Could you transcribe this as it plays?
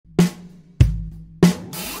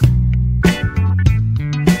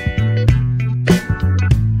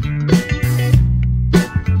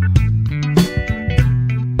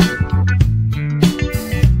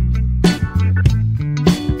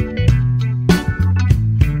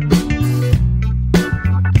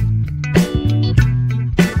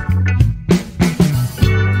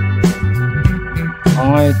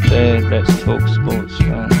Let's Talk Sports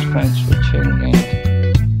fans. Thanks for tuning in.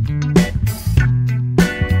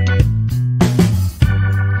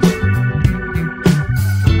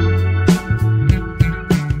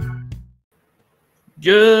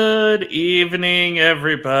 Good evening,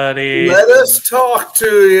 everybody. Let us talk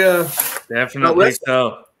to you. Definitely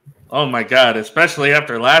so. Oh my God, especially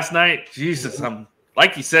after last night. Jesus, I'm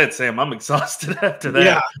like you said, Sam, I'm exhausted after that.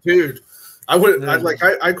 Yeah, dude.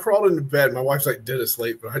 I crawled into bed. My wife's like, did us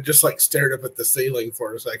late, but I just like stared up at the ceiling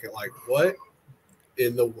for a second, like, what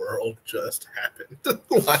in the world just happened?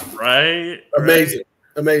 Right.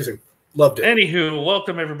 Amazing. Loved it. Anywho,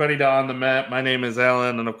 welcome everybody to On the Mat. My name is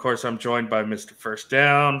Alan, and of course, I'm joined by Mr. First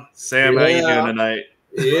Down. Sam, how you doing tonight?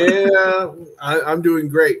 Yeah, I'm doing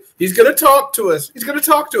great. He's gonna talk to us.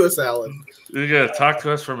 Alan. He's gonna talk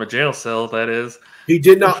to us from a jail cell. That is. He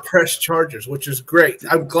did not press charges, which is great.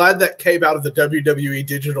 I'm glad that came out of the WWE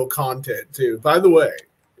digital content too. By the way,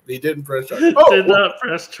 he didn't press charges. Did not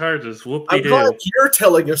press charges. I'm glad you're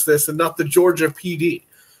telling us this and not the Georgia PD.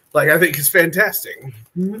 Like, I think it's fantastic.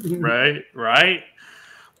 Right.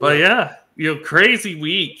 But yeah, crazy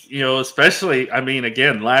week, especially, I mean,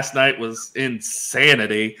 again, last night was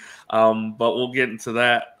insanity. But we'll get into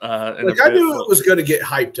that. I knew it was going to get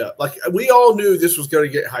hyped up. Like, we all knew this was going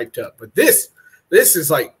to get hyped up. But this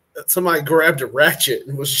is like somebody grabbed a ratchet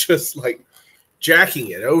and was just like jacking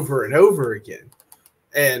it over and over again.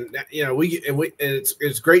 And,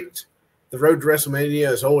 it's great. The road to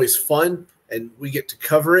WrestleMania is always fun. And we get to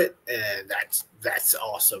cover it, and that's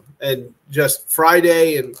awesome. And just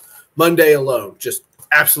Friday and Monday alone, just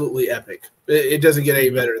absolutely epic. It doesn't get any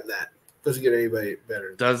better than that. Doesn't get any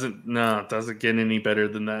better. Doesn't get any better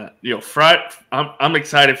than that. Friday. I'm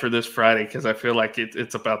excited for this Friday because I feel like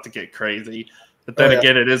it's about to get crazy. But then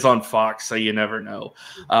again, it is on Fox, so you never know.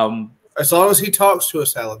 As long as he talks to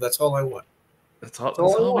us, Alan, that's all I want. That's all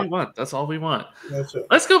we want. That's all we want. That's it.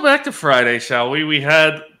 Let's go back to Friday, shall we? We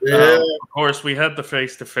had, of course, the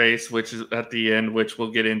face-to-face, which is at the end, which we'll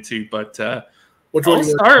get into. But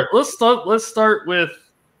let's start with,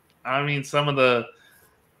 I mean, some of the,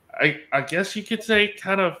 I guess you could say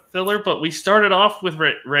kind of filler. But we started off with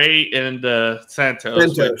Ray and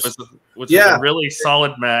Santos. Which was a really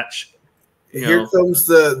solid match. Here comes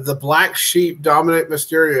the black sheep, Dominic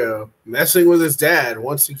Mysterio, messing with his dad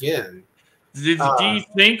once again. Do you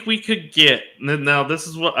think we could get – now, this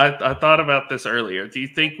is what I thought about this earlier. Do you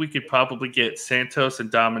think we could probably get Santos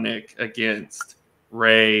and Dominic against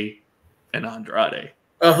Ray and Andrade?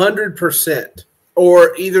 100%.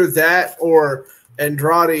 Or either that or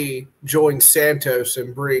Andrade joins Santos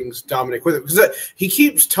and brings Dominic with him. Because he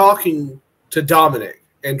keeps talking to Dominic,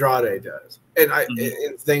 Andrade does. And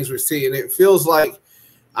things we see. And it feels like,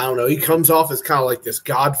 I don't know, he comes off as kind of like this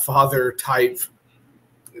Godfather type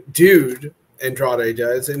dude. Andrade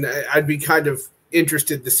does, and I'd be kind of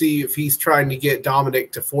interested to see if he's trying to get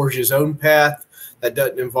Dominic to forge his own path that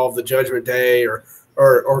doesn't involve the Judgment Day or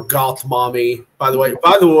Goth Mommy. By the way,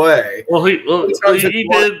 well, he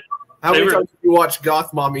did. How many times did you watch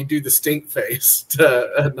Goth Mommy do the stink face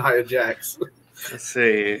to Nia Jax? Let's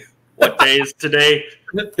see. What day is today?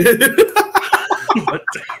 What day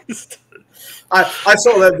is today? I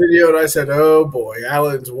saw that video and I said, "Oh boy,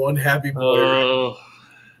 Alan's one happy boy."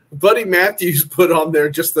 Buddy Matthews put on there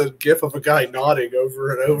just the gif of a guy nodding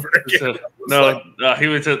over and over again.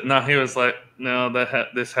 He was like,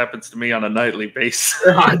 this happens to me on a nightly basis.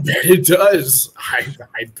 I bet it does. I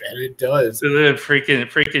bet it does. And then freaking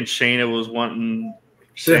Shayna was wanting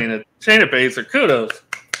Shayna Baszler. Kudos.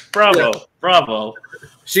 Bravo.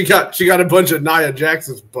 She got a bunch of Nia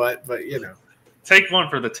Jax's butt, but take one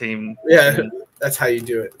for the team. Yeah. That's how you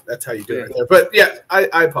do it. There. But yeah,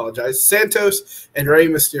 I apologize. Santos and Rey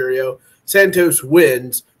Mysterio. Santos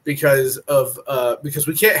wins because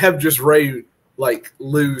we can't have just Rey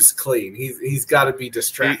lose clean. He's got to be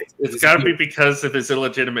distracted. It's got to be because of his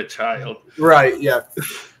illegitimate child. Right. Yeah.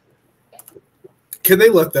 Can they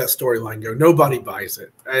let that storyline go? Nobody buys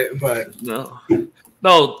it. But no,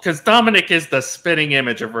 because Dominic is the spitting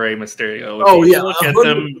image of Rey Mysterio. Look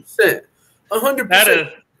 100%.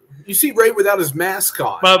 100%. You see Ray without his mask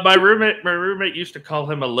on. But my roommate used to call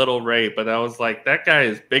him a little Ray, but I was like, that guy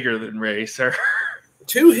is bigger than Ray, sir.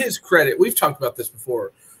 To his credit, we've talked about this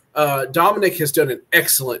before. Dominic has done an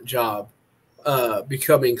excellent job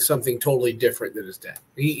becoming something totally different than his dad.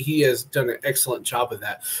 He has done an excellent job of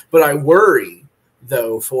that. But I worry,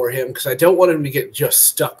 though, for him because I don't want him to get just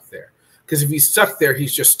stuck there. Because if he's stuck there,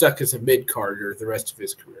 he's just stuck as a mid-carder the rest of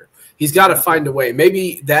his career. He's got to find a way.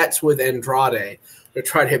 Maybe that's with Andrade to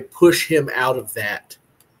try to push him out of that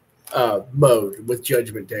mode with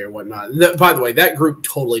Judgment Day or whatnot. By the way, that group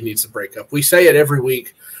totally needs to break up. We say it every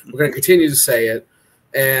week. We're going to continue to say it.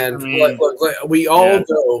 And we all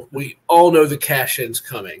know the cash-in's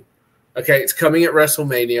coming. Okay, it's coming at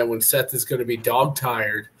WrestleMania when Seth is going to be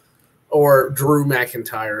dog-tired, or Drew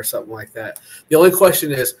McIntyre or something like that. The only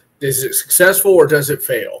question is it successful or does it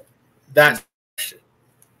fail? That's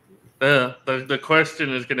the question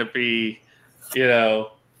is going to be,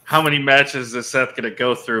 how many matches is Seth going to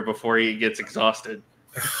go through before he gets exhausted?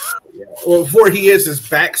 Yeah. Well, before he is his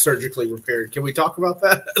back surgically repaired. Can we talk about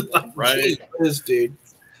that? Right. This dude.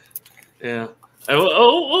 Yeah.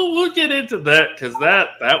 We'll get into that because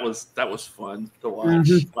that was fun to watch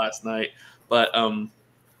last night. But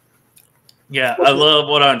yeah, I love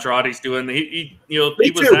what Andrade's doing. He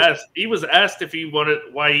was asked if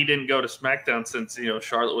why he didn't go to SmackDown since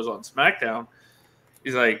Charlotte was on SmackDown.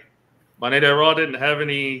 He's like, Monday Night Raw didn't have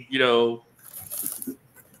any, it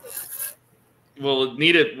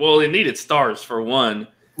needed stars for one.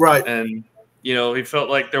 Right. And, he felt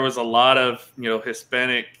like there was a lot of,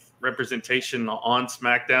 Hispanic representation on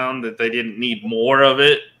SmackDown that they didn't need more of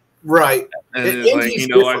it. Right. And it's like,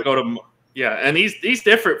 I go to, and he's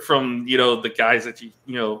different from, the guys that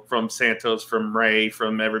from Santos, from Ray,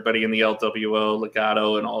 from everybody in the LWO,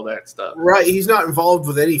 Legato, and all that stuff. Right. He's not involved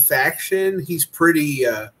with any faction. He's pretty,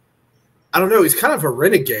 I don't know. He's kind of a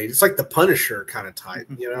renegade. It's like the Punisher kind of type.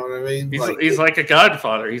 You know what I mean? He's like a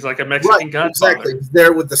godfather. He's like a Mexican godfather. Exactly. He's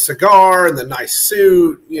there with the cigar and the nice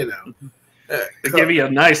suit, They give you a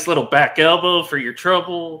nice little back elbow for your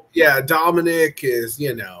trouble. Yeah, Dominic is,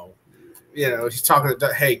 he's talking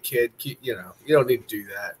to, hey, kid, you don't need to do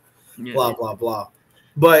that. Yeah. Blah, blah, blah.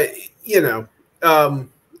 But,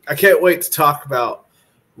 I can't wait to talk about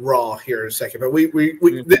Raw here in a second, but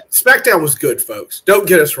SmackDown was good, folks. Don't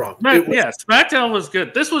get us wrong. SmackDown was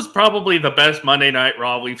good. This was probably the best Monday Night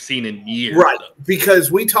Raw we've seen in years. Right, because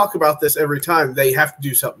we talk about this every time. They have to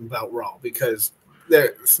do something about Raw because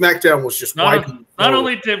SmackDown was just not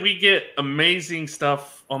only did we get amazing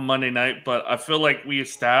stuff on Monday night, but I feel like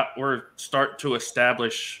we're starting to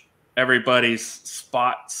establish everybody's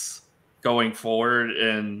spots going forward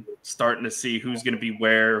and starting to see who's going to be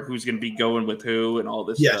where, who's going to be going with who, and all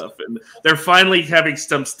this stuff. And they're finally having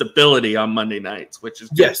some stability on Monday nights, which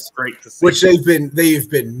is great to see. Which they've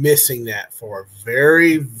been missing that for a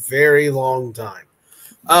very, very long time.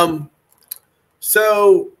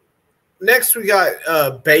 So next we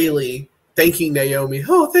got Bayley thanking Naomi.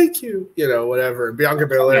 Oh, thank you. Whatever. And Bianca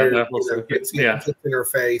Belair gets in her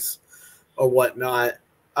face or whatnot.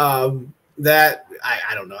 That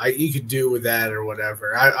I don't know. You could do with that or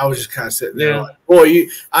whatever. I was just kind of sitting there like, boy,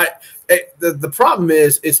 the problem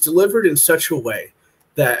is it's delivered in such a way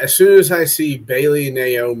that as soon as I see Bayley and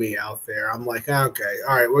Naomi out there, I'm like, okay,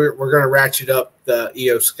 all right, we're gonna ratchet up the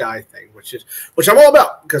Io Sky thing, which I'm all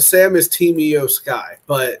about because Sam is Team Io Sky,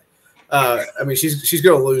 but she's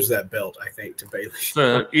gonna lose that belt, I think, to Bayley.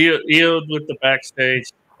 So Io with the backstage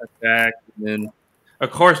attack, and then of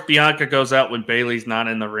course Bianca goes out when Bayley's not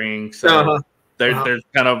in the ring. So there's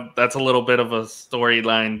kind of that's a little bit of a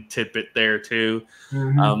storyline tidbit there too.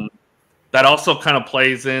 Mm-hmm. That also kind of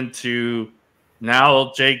plays into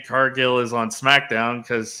now Jade Cargill is on SmackDown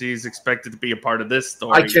because she's expected to be a part of this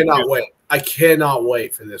story. I cannot wait. I cannot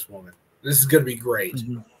wait for this woman. This is going to be great.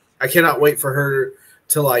 Mm-hmm. I cannot wait for her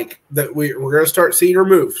to we're going to start seeing her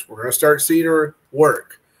moves. We're going to start seeing her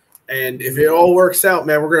work. And if it all works out,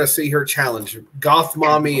 man, we're going to see her challenge Goth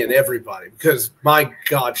Mommy and everybody because, my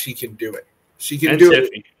God, she can do it. She can do it.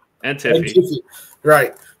 And Tiffy.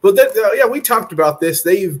 Right. But we talked about this.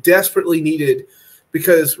 They've desperately needed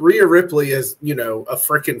because Rhea Ripley is, a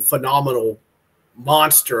freaking phenomenal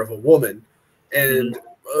monster of a woman. And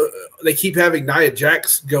they keep having Nia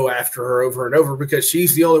Jax go after her over and over because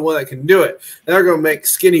she's the only one that can do it. And they're going to make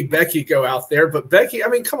skinny Becky go out there. But Becky,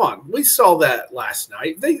 come on. We saw that last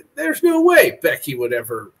night. There's no way Becky would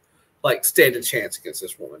ever, stand a chance against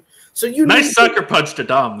this woman. So nice sucker punch to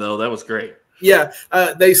Dom, though. That was great. Yeah.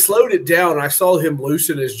 They slowed it down. I saw him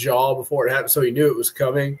loosen his jaw before it happened, so he knew it was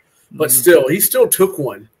coming. But still, he still took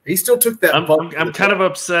one. He still took that bump. I'm kind of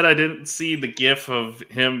upset I didn't see the gif of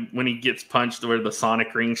him when he gets punched where the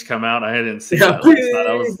sonic rings come out. I didn't see that.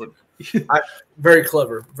 Very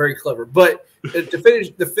clever. Very clever. But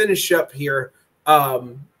to finish up here,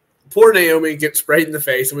 poor Naomi gets sprayed in the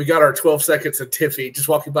face, and we got our 12 seconds of Tiffy just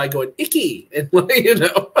walking by going, icky. And,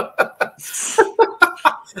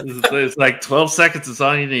 It's like 12 seconds is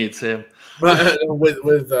all you need, Sam.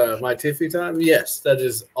 With my Tiffy time, yes, that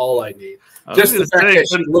is all I need. Just the fact that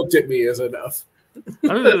she looked at me is enough.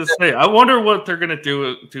 I was going to say, I wonder what they're going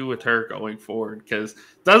to do with her going forward, because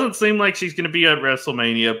it doesn't seem like she's going to be at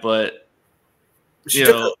WrestleMania, but she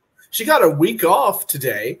got a week off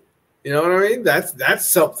today. You know what I mean? That's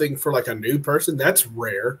something for like a new person. That's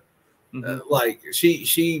rare. Like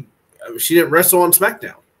she didn't wrestle on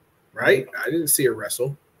SmackDown, right? I didn't see her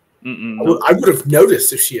wrestle. I would have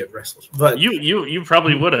noticed if she had wrestled, but you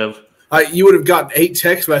probably would have. You would have gotten 8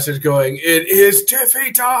 text messages going, "It is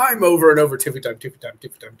Tiffy time," over and over. Tiffy time, Tiffy time,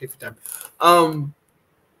 Tiffy time, Tiffy time.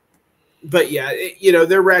 But yeah,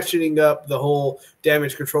 they're ratcheting up the whole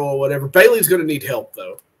damage control or whatever. Bayley's going to need help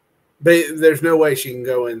though. There's no way she can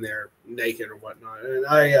go in there naked or whatnot. And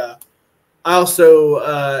I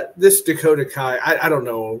also this Dakota Kai. I don't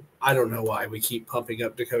know. I don't know why we keep pumping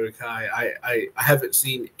up Dakota Kai. I haven't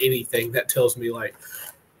seen anything that tells me like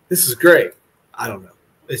this is great. I don't know.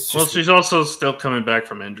 Well, she's also still coming back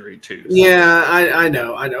from injury too. So. Yeah, I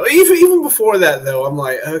know. Even before that though, I'm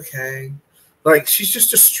like, okay, like she's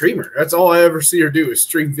just a streamer. That's all I ever see her do is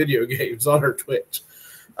stream video games on her Twitch.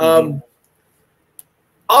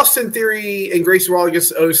 Austin Theory and Grayson Waller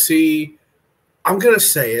against OC. I'm gonna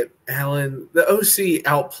say it, Alan. The OC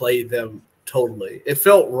outplayed them totally. It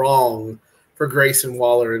felt wrong for Grayson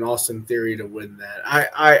Waller and Austin Theory to win that.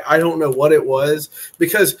 I don't know what it was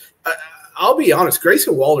because. I'll be honest,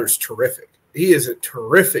 Grayson Waller's terrific. He is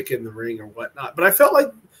terrific in the ring or whatnot. But I felt like,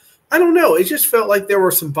 I don't know, it just felt like there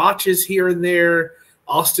were some botches here and there.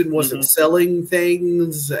 Austin wasn't selling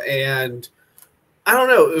things, and I don't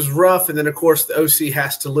know, it was rough. And then, of course, the OC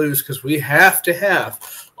has to lose because we have to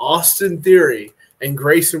have Austin Theory and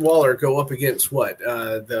Grayson Waller go up against what?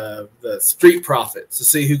 The Street Profits to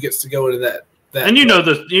see who gets to go into that. And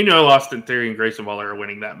Austin Theory and Grayson Waller are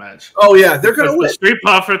winning that match. Oh yeah, they're going to win. The Street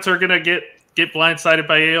Profits are going to get blindsided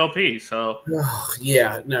by ALP. So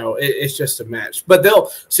yeah, no, it's just a match. But they'll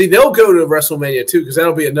go to WrestleMania too because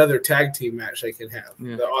that'll be another tag team match they can have.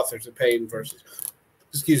 Yeah. The Authors of Pain versus,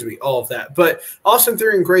 all of that. But Austin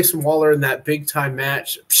Theory and Grayson Waller in that big time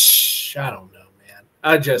match. I don't know, man.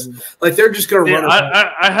 I just like they're just going to run.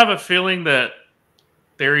 I have a feeling that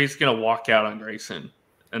Theory's going to walk out on Grayson.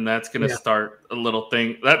 And that's going to start a little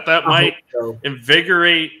thing that might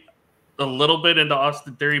invigorate a little bit into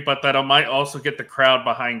Austin Theory, but that might also get the crowd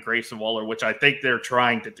behind Grayson Waller, which I think they're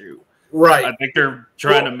trying to do. Right. I think they're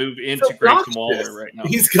trying to move into Grayson Waller right now.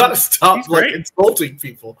 He's got to stop insulting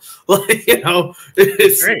people. Like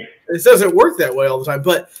it's great. It doesn't work that way all the time.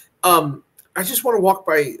 But I just want to walk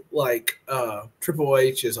by like Triple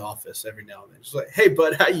H's office every now and then. Just like, hey,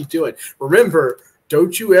 bud, how you doing? Remember.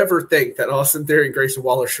 Don't you ever think that Austin Theory and Grayson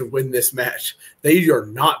Waller should win this match. They are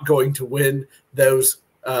not going to win those.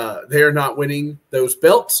 They are not winning those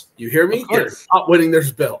belts. You hear me? They're not winning those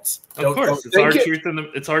belts. Of course. It's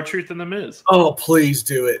our truth in the Miz. Oh, please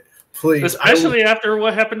do it. Please. Especially after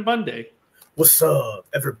what happened Monday. What's up,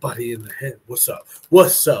 everybody in the head? What's up?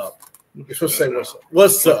 What's up? You're supposed to say what's up.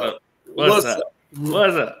 What's up? What's up?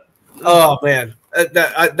 What's up? Oh, man.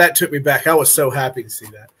 That took me back. I was so happy to see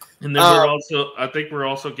that. And then I think we're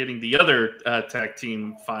also getting the other tag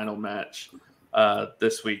team final match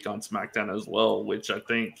this week on SmackDown as well, which I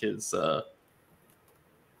think is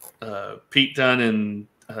Pete Dunne and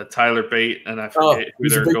Tyler Bate, and I forget who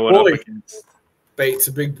they're going up against. Bate's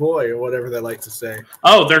a big boy, or whatever they like to say.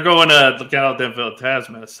 Oh, they're going to Legado del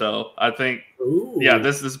Fantasma, so I think,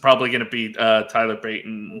 this is probably going to be Tyler Bate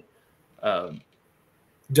and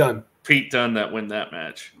Pete Dunne that win that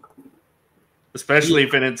match. Especially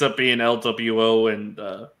if it ends up being LWO and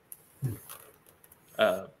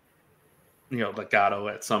Legado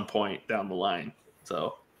at some point down the line.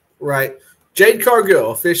 So right, Jade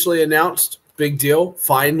Cargill officially announced. Big deal.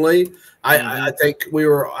 Finally, I think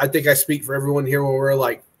I think I speak for everyone here when we're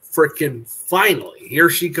like, freaking finally, here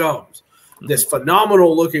she comes. This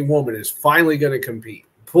phenomenal looking woman is finally going to compete.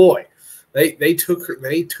 Boy, they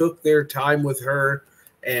took their time with her,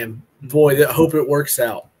 and boy, I hope it works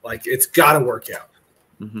out. Like, it's got to work out.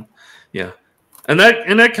 Yeah. And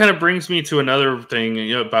that kind of brings me to another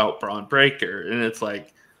thing about Braun Breaker. And it's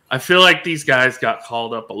like, I feel like these guys got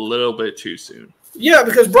called up a little bit too soon. Yeah,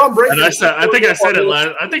 because Braun Breaker. And I think I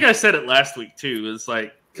said it last week too. It's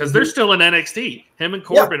like, because they're still in NXT. Him and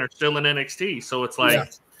Corbin are still in NXT. So it's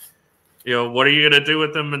like, what are you going to do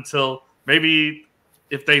with them until maybe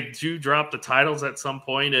if they do drop the titles at some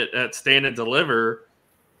point at Stand and Deliver,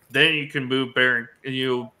 then you can move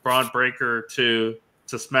Braun Breaker to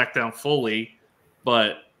SmackDown fully.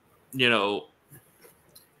 But, I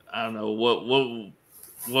don't know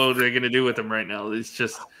what are they going to do with him right now? It's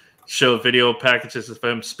just show video packages of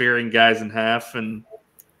him spearing guys in half and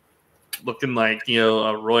looking like, a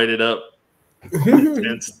roided up.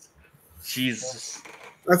 Jesus.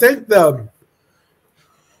 I think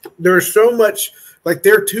there's so much, like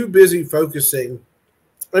they're too busy focusing,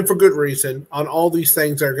 and for good reason, on all these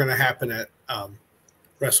things that are going to happen at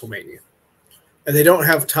WrestleMania. And they don't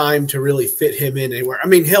have time to really fit him in anywhere. I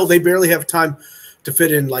mean, hell, they barely have time to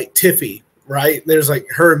fit in like Tiffy, right? There's like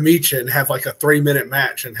her and Michin have like a 3-minute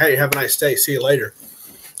match, and hey, have a nice day, see you later.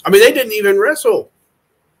 I mean, they didn't even wrestle.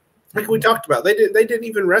 Like we talked about, they didn't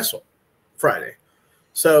even wrestle Friday.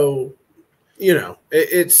 So, you know,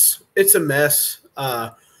 it's a mess.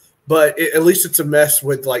 But at least it's a mess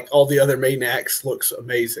with like all the other main acts looks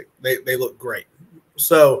amazing. They look great.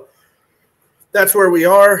 So that's where we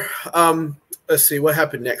are. Let's see what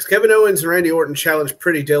happened next. Kevin Owens and Randy Orton challenged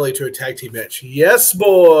Pretty Deadly to a tag team match. Yes,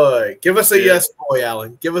 boy. Give us a yes, boy,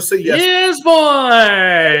 Alan. Give us a yes. Yes,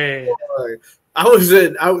 boy. I was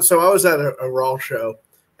at a Raw show,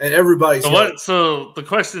 and everybody's so the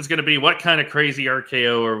question is going to be, what kind of crazy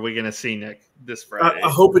RKO are we going to see this Friday? I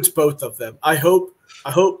hope it's both of them. I hope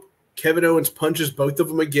Kevin Owens punches both of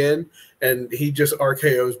them again, and he just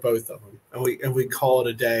RKOs both of them, and we call it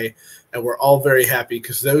a day, and we're all very happy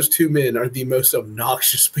because those two men are the most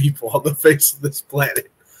obnoxious people on the face of this planet.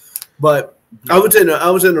 But I was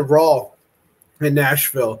in a Raw in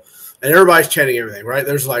Nashville, and everybody's chanting everything, right?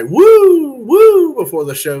 There's like woo, woo before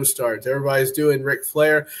the show starts. Everybody's doing Ric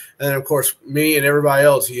Flair, and then of course me and everybody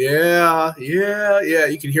else, yeah.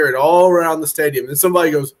 You can hear it all around the stadium. And somebody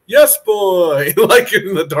goes, "Yes, boy," like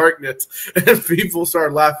in the darkness, and people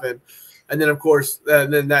start laughing. And then of course,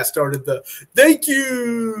 and then that started the thank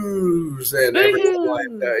yous and everything like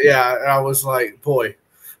that. Yeah, I was like, boy.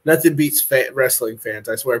 Nothing beats wrestling fans,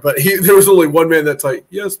 I swear. But there was only one man that's like,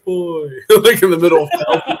 "Yes, boy," like in the middle of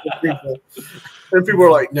thousands of people. And people are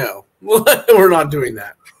like, "No, we're not doing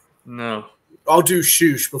that." No. I'll do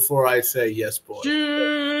shoosh before I say yes, boy.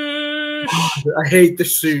 Shoosh. I hate the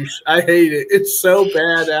shoosh. I hate it. It's so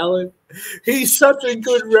bad, Alan. He's such a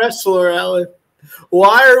good wrestler, Alan.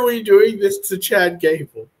 Why are we doing this to Chad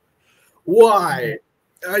Gable? Why?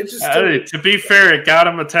 To be fair, it got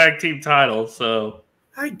him a tag team title, so.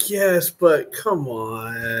 I guess, but come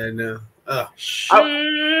on. Shush.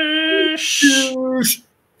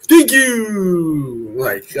 Thank you.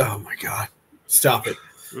 Like, oh my God. Stop it.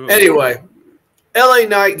 Ooh. Anyway, LA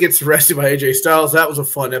Knight gets arrested by AJ Styles. That was a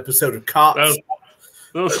fun episode of Cops. It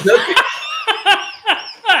was.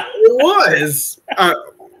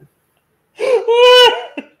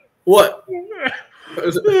 What?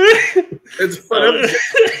 It's a fun episode.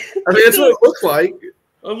 I mean, that's what it looked like.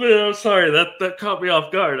 I mean, I'm sorry, that caught me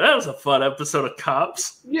off guard. That was a fun episode of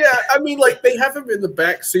Cops. Yeah, I mean, like, they have him in the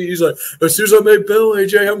back seat. He's like, "As soon as I make Bill,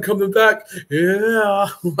 AJ, I'm coming back." Yeah.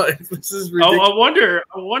 Like, this is ridiculous.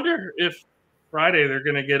 I wonder if Friday they're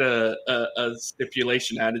going to get a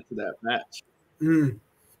stipulation added to that match.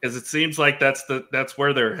 Because it seems like that's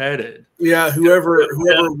where they're headed. Yeah, whoever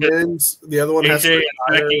wins, the other one has to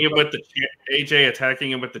attacking him with the chair, AJ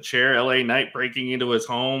attacking him with the chair, LA Knight breaking into his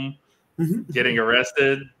home. Getting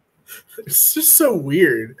arrested. It's just so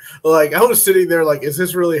weird. Like, I was sitting there like, is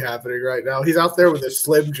this really happening right now? He's out there with his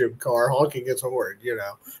Slim Jim car honking his horn, you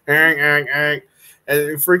know. And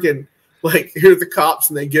freaking, like, here are the cops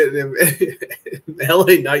and they get him. And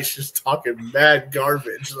LA Knight's just talking mad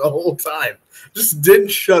garbage the whole time. Just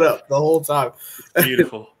didn't shut up the whole time.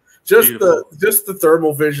 Beautiful. Just the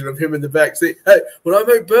thermal vision of him in the back seat. Hey, when I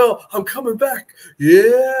make Bell, I'm coming back.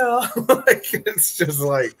 Yeah. Like, it's just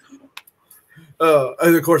like,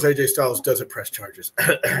 and of course, AJ Styles doesn't press charges.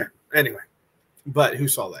 Anyway, but who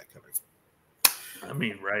saw that coming? I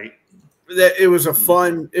mean, right? It was a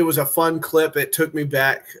fun clip. It took me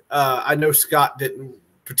back. I know Scott didn't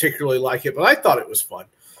particularly like it, but I thought it was fun.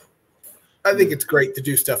 I think it's great to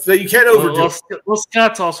do stuff that you can't overdo. Well,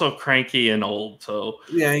 Scott's also cranky and old, so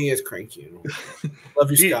yeah, he is cranky and old. Love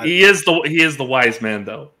you, Scott. He is the wise man,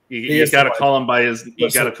 though. You got to call him by his.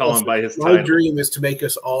 My dream is to make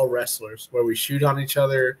us all wrestlers, where we shoot on each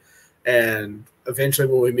other, and eventually,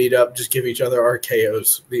 when we meet up, just give each other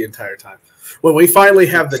RKOs the entire time. When we finally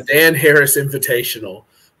have the Dan Harris Invitational,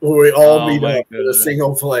 where we all meet up in a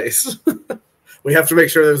single place. We have to make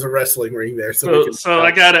sure there's a wrestling ring there. So I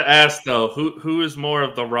got to ask, though, who is more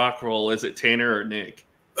of the rock roll? Is it Tanner or Nick?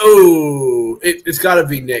 Oh, it's got to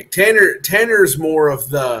be Nick. Tanner's more of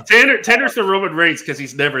the... Tanner's the Roman Reigns because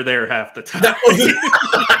he's never there half the time.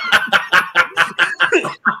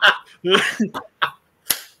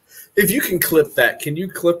 If you can clip that, can you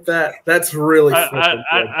clip that? That's really fun.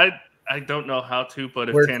 I don't know how to, but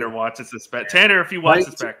if Tanner watches this back, Tanner, if you watch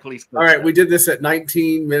this back, please. All right, we did this at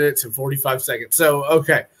 19 minutes and 45 seconds. So,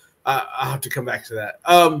 okay, I'll have to come back to that.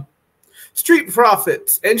 Street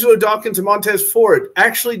Profits, Angelo Dawkins and Montez Ford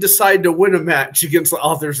actually decide to win a match against the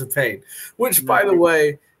Authors of Pain, which, by the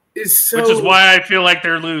way, is so... Which is why I feel like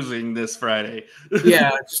they're losing this Friday. Yeah,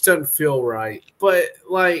 it just doesn't feel right. But,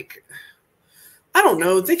 like, I don't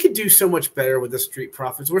know. They could do so much better with the Street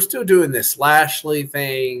Profits. We're still doing this Lashley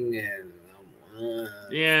thing and...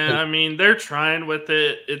 yeah, I mean, they're trying with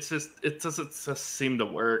it. It doesn't just seem to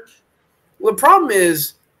work. Well, the problem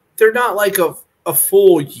is they're not like a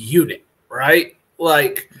full unit, right?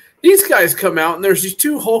 Like, these guys come out and there's these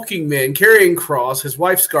two hulking men carrying Cross, his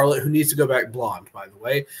wife Scarlett, who needs to go back blonde, by the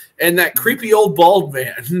way, and that creepy old bald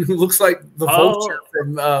man who looks like the Vulture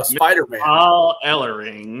from Spider-Man. Paul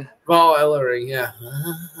Ellering. Paul Ellering, yeah.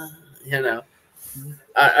 You know.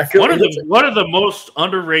 I feel one of the most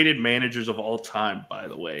underrated managers of all time, by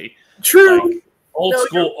the way. True. Like,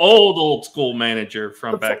 old school manager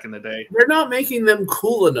from back in the day. They're not making them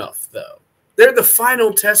cool enough, though. They're the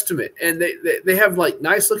Final Testament, and they have like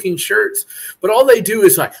nice looking shirts, but all they do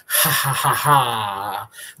is like, ha ha ha ha.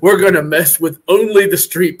 We're gonna mess with only the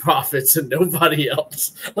Street Profits and nobody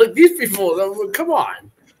else. Like these people, come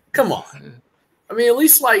on. I mean, at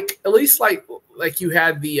least like you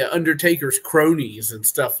had the Undertaker's cronies and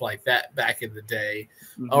stuff like that back in the day,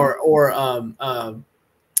 or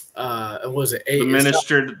was it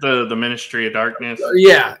the Ministry of Darkness?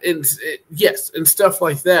 Yeah, and stuff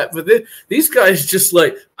like that. But these guys just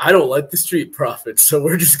like, I don't like the Street Profits, so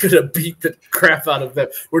we're just gonna beat the crap out of them.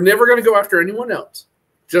 We're never gonna go after anyone else,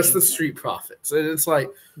 just the Street Profits. And it's like,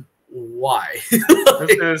 why?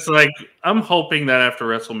 It's like, I'm hoping that after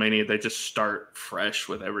WrestleMania they just start fresh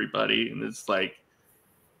with everybody, and it's like,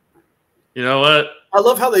 you know what? I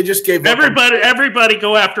love how they just gave everybody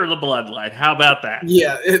go after the bloodline. How about that?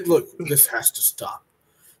 Yeah, look, this has to stop.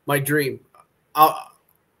 My dream. I'll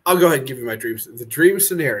go ahead and give you my dreams. The dream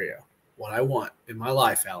scenario, what I want in my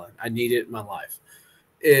life, Alan, I need it in my life,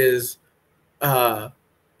 is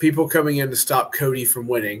people coming in to stop Cody from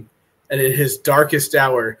winning, and in his darkest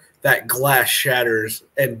hour, that glass shatters,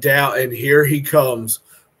 and here he comes,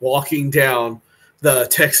 walking down the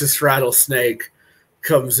Texas Rattlesnake,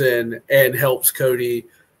 comes in and helps Cody,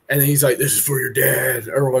 and then he's like, "This is for your dad,"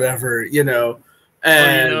 or whatever, you know.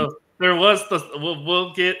 And well, there was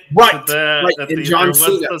we'll get right, to that. right. There was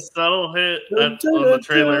the subtle hit on the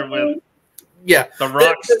trailer with the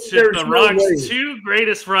Rock's two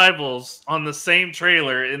greatest rivals on the same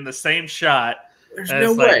trailer in the same shot. There's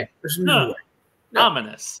no way. There's no way. No.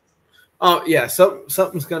 Ominous. Oh yeah,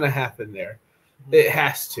 something's gonna happen there. It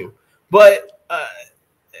has to. But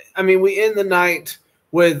I mean, we end the night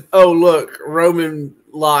with, oh look, Roman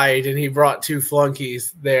lied and he brought two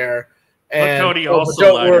flunkies there. And Cody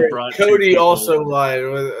also lied. Cody also lied.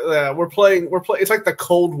 We're playing. It's like the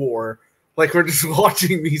Cold War. Like we're just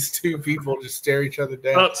watching these two people just stare each other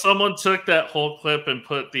down. But someone took that whole clip and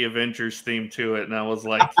put the Avengers theme to it, and I was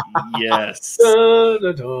like, yes.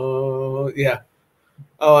 Yeah.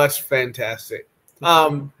 Oh, that's fantastic.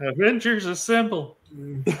 Avengers Assemble.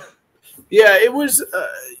 Yeah, it was,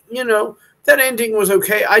 that ending was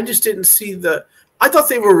okay. I just didn't see I thought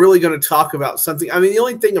they were really going to talk about something. I mean, the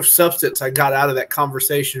only thing of substance I got out of that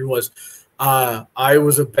conversation was I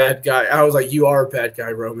was a bad guy. I was like, you are a bad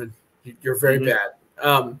guy, Roman. You're very bad.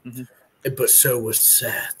 But so was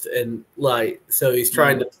Seth. And, so he's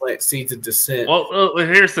trying to plant seeds of dissent. Well,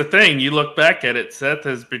 here's the thing. You look back at it, Seth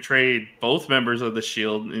has betrayed both members of the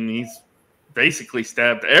Shield, and he's basically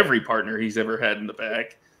stabbed every partner he's ever had in the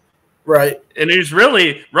back. Right. And he's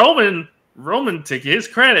really Roman, to his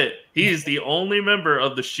credit, he's the only member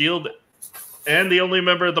of the Shield and the only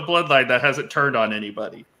member of the Bloodline that hasn't turned on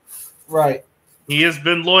anybody. Right. He has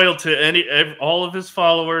been loyal to all of his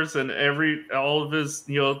followers and all of his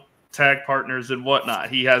tag partners and whatnot.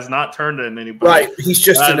 He has not turned on anybody. Right. He's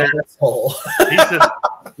just an asshole.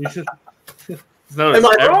 He's just notice,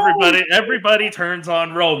 everybody turns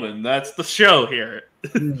on Roman. That's the show here.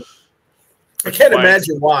 I can't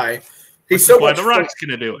imagine why. He's so why The Rock's going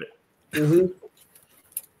to do it. Mm-hmm.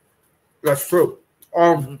 That's true.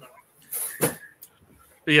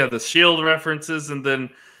 Yeah, the Shield references, and then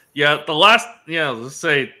let's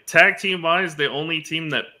say tag team wise,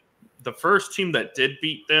 the first team that did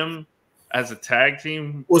beat them as a tag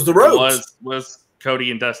team was the Rhodes. Was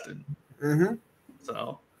Cody and Dustin. Mm-hmm.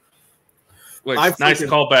 So, nice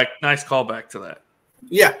callback to that.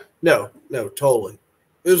 Yeah, no, totally.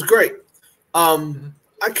 It was great.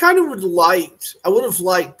 I kind of would have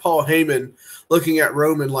liked Paul Heyman looking at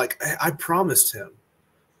Roman like, I promised him,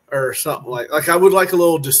 or something like I would like a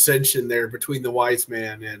little dissension there between the wise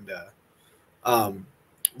man and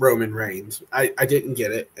Roman Reigns. I didn't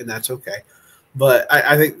get it, and that's okay. But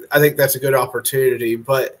I think that's a good opportunity.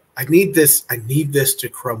 But I need this to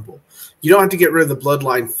crumble. You don't have to get rid of the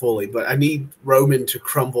bloodline fully, but I need Roman to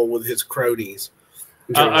crumble with his cronies.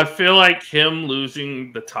 I feel like him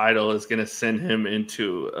losing the title is going to send him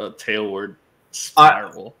into a tailward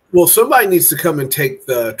spiral. Well, somebody needs to come and take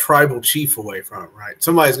the tribal chief away from him, right?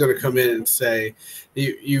 Somebody's going to come in and say,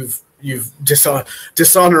 you've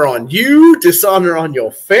dishonor on you, dishonor on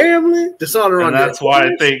your family, dishonor on. And that's why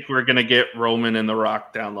I think we're going to get Roman and The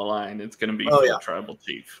Rock down the line. It's going to be the tribal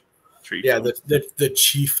chief. Yeah, the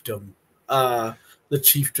chiefdom, the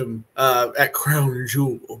chiefdom at Crown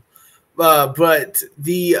Jewel. But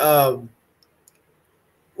the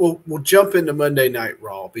we'll jump into Monday Night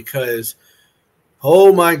Raw because,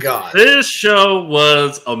 oh my God, this show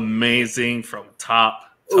was amazing from top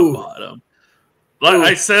to bottom. Like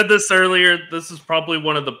I said this earlier, this is probably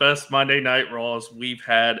one of the best Monday Night Raws we've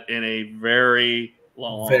had in a very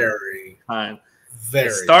long time.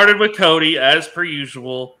 It started with Cody, as per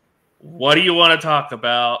usual. What do you want to talk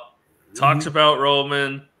about? Talks about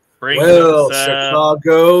Roman. Brings up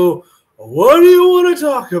Chicago. What do you want to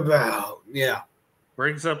talk about? Yeah.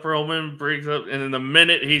 Brings up Roman, and in the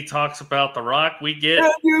minute he talks about The Rock, we get...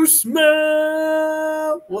 Can you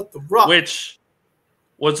smell what The Rock... Which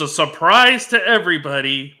was a surprise to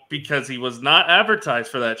everybody because he was not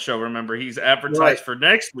advertised for that show. Remember, he's advertised for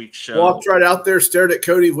next week's show. Walked right out there, stared at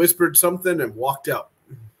Cody, whispered something, and walked out.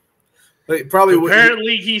 But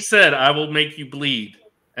apparently he said, "I will make you bleed."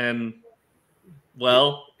 And,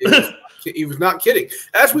 well... He was not kidding.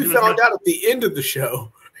 As we found out at the end of the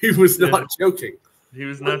show, he was not joking. He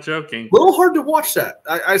was not joking. A little hard to watch that.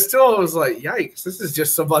 I still was like, yikes, this is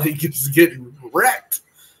just somebody just getting wrecked.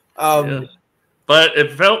 But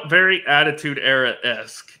it felt very Attitude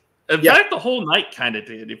Era-esque. In fact, the whole night kind of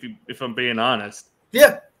did, if I'm being honest.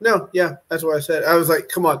 Yeah, that's what I said. I was like,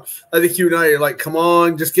 come on. I think you and I are like, come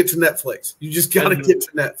on, just get to Netflix. You just got to get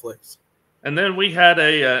to Netflix. And then we had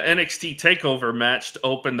a NXT TakeOver match to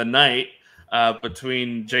open the night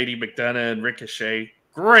between JD McDonough and Ricochet.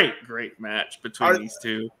 Great match between these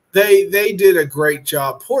two. They did a great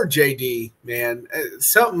job. Poor JD, man.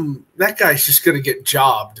 That guy's just going to get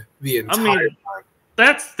jobbed the entire time.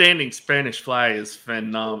 That standing Spanish fly is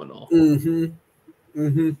phenomenal.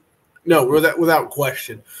 No, without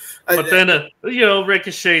question. But then,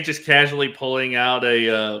 Ricochet just casually pulling out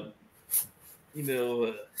a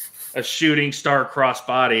shooting star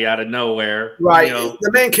crossbody out of nowhere. Right.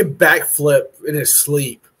 The man can backflip in his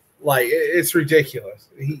sleep. Like, it's ridiculous.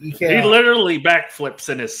 He can't. He literally backflips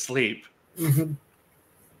in his sleep.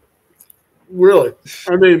 Really?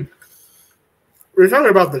 I mean, we're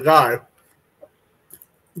talking about the guy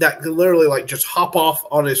that could literally, like, just hop off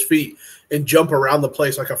on his feet and jump around the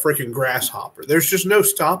place like a freaking grasshopper. There's just no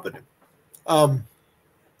stopping him. I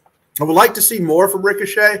would like to see more from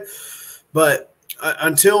Ricochet, but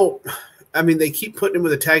they keep putting him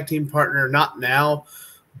with a tag team partner, not now,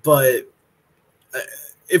 but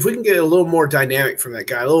if we can get a little more dynamic from that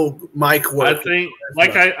guy, a little mic work. I think,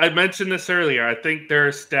 like I mentioned this earlier, I think they're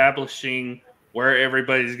establishing where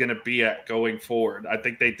everybody's going to be at going forward. I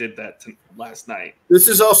think they did that last night. This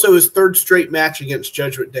is also his third straight match against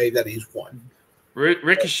Judgment Day that he's won.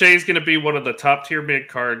 Ricochet is going to be one of the top-tier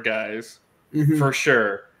mid-card guys, for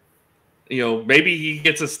sure. Maybe he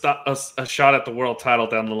gets a shot at the world title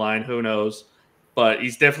down the line. Who knows? But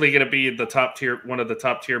he's definitely going to be one of the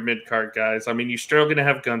top tier mid card guys. I mean, you're still going to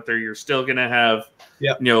have Gunther. You're still going to have,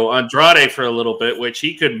 Andrade for a little bit, which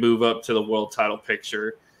he could move up to the world title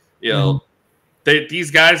picture.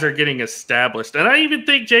 These guys are getting established, and I even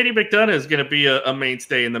think JD McDonough is going to be a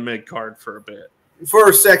mainstay in the mid card for a bit. For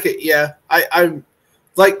a second, yeah. I'm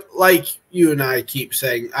like you and I keep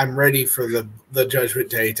saying, I'm ready for the Judgment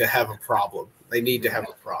Day to have a problem. They need to have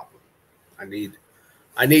a problem.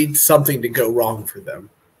 I need something to go wrong for them.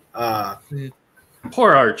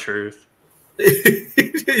 Poor R-Truth.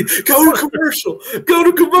 Go to commercial.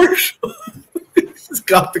 He's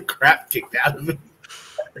got the crap kicked out of him.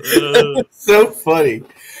 It's so funny.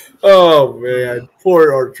 Oh man,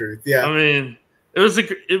 poor R-Truth. Yeah, I mean,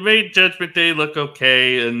 it made Judgment Day look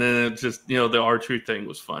okay, and then it just the R-Truth thing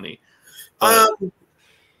was funny. That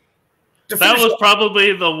was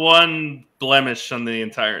probably the one blemish on the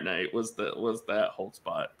entire night was that whole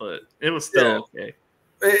spot, but it was still okay.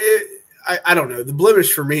 I don't know. The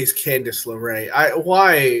blemish for me is Candice LeRae.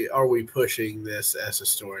 Why are we pushing this as a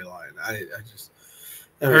storyline?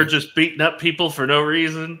 Her just beating up people for no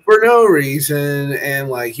reason. For no reason, and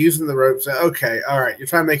like using the ropes. Okay, all right, you're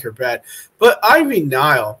trying to make her bad. But Ivy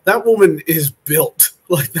Nile, that woman is built.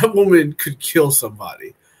 Like that woman could kill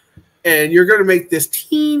somebody. And you're going to make this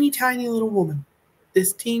teeny tiny little woman,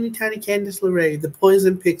 this teeny tiny Candice LeRae, the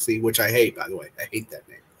poison pixie, which I hate, by the way. I hate that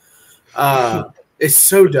name. It's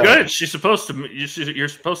so dumb. Good. She's supposed to. You're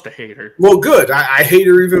supposed to hate her. Well, good. I hate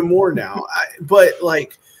her even more now. But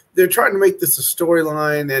like, they're trying to make this a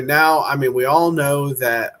storyline, and now, I mean, we all know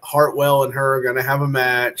that Hartwell and her are going to have a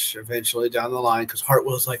match eventually down the line because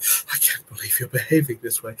Hartwell's like, I can't believe you're behaving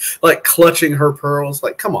this way, like clutching her pearls.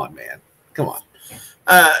 Like, come on, man, come on.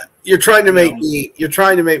 You're trying to make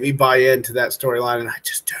me buy into that storyline, and I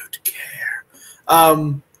just don't care.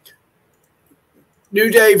 New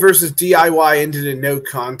Day versus DIY ended in no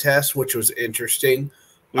contest, which was interesting.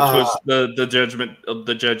 Which was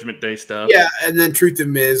the Judgment Day stuff. Yeah, and then Truth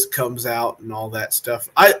and Miz comes out and all that stuff.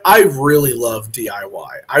 I really love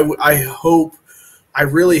DIY. I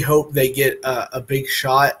really hope they get a big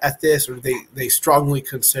shot at this, or they strongly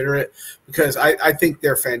consider it, because I think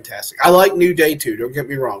they're fantastic. I like New Day too, don't get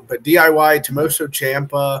me wrong, but DIY, Tommaso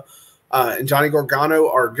Ciampa, and Johnny Gargano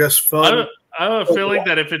are just fun. I have a feeling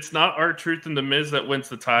that if it's not R-Truth and the Miz that wins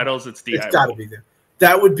the titles, it's DIY. It's got to be them.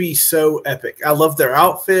 That would be so epic. I love their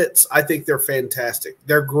outfits. I think they're fantastic.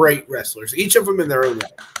 They're great wrestlers, each of them in their own way.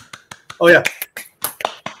 Oh, yeah.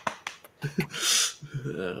 That's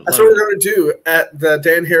what we're going to do at the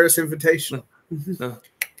Dan Harris Invitational.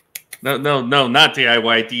 No, not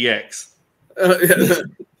DIY, DX.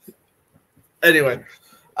 Anyway,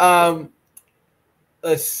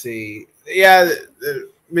 let's see. Yeah,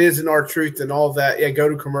 Miz and R-Truth and all that. Yeah, go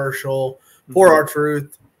to commercial. Poor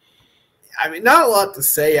R-Truth. I mean, not a lot to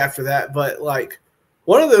say after that, but like,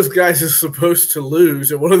 one of those guys is supposed to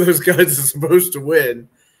lose, and one of those guys is supposed to win,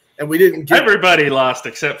 and we didn't get. Everybody lost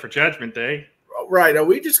except for Judgment Day. Right? Are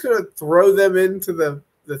we just gonna throw them into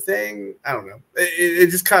the thing? I don't know. It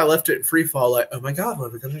just kind of left it in free fall. Like, oh my god, what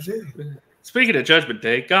are we gonna do? Speaking of Judgment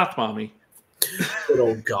Day, Goth Mommy. Good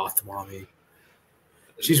old Goth Mommy.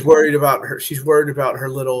 She's worried about her. She's worried about her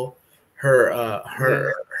little.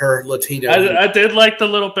 Her Latino. I did like the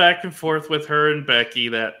little back and forth with her and Becky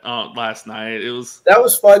that last night. That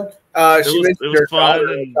was fun. It was fun.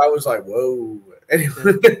 And I was like, whoa.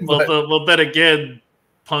 Anyway, well, then again,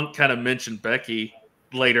 Punk kind of mentioned Becky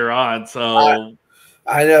later on, so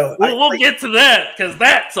I know we'll get to that because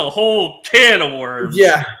that's a whole can of worms.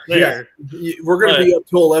 Yeah, there. Yeah. We're going to be up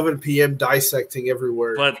till 11 p.m. dissecting every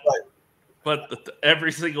word, but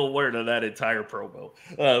every single word of that entire promo.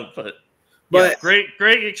 But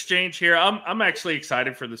great exchange here. I'm actually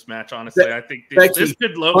excited for this match. Honestly, I think this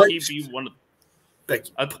could low key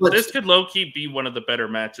be one of the better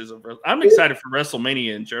matches of. I'm excited for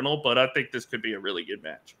WrestleMania in general, but I think this could be a really good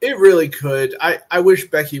match. It really could. I wish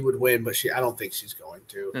Becky would win, but I don't think she's going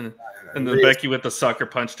to. And the Becky with the sucker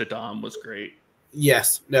punch to Dom was great.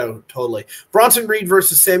 Yes, no, totally. Bronson Reed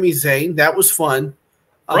versus Sami Zayn. That was fun.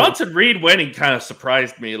 Bronson Reed winning kind of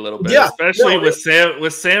surprised me a little bit, especially with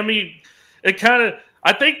Sami. It kind of,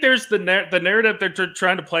 I think there's the narrative that they're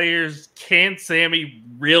trying to play here is, can Sami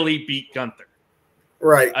really beat Gunther?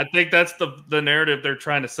 Right. I think that's the narrative they're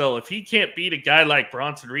trying to sell. If he can't beat a guy like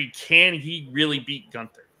Bronson Reed, can he really beat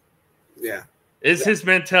Gunther? Yeah. Is his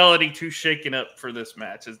mentality too shaken up for this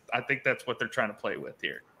match? I think that's what they're trying to play with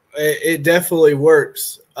here. It definitely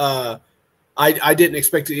works. I didn't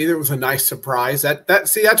expect it either. It was a nice surprise.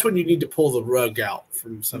 That's when you need to pull the rug out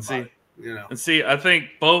from somebody. And see, I think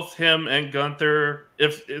both him and Gunther,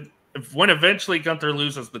 if when eventually Gunther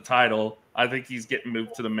loses the title, I think he's getting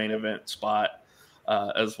moved to the main event spot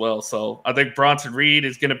as well. So I think Bronson Reed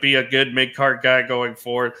is going to be a good mid-card guy going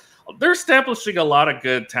forward. They're establishing a lot of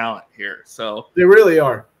good talent here. So they really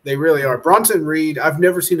are. They really are. Bronson Reed, I've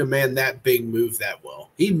never seen a man that big move that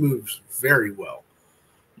well. He moves very well.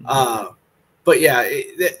 But yeah,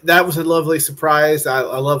 that was a lovely surprise. I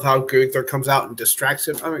love how Gunther comes out and distracts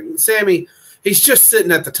him. I mean, Sami, he's just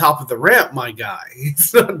sitting at the top of the ramp, my guy.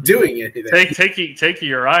 He's not doing anything. Take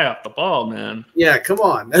your eye off the ball, man. Yeah, come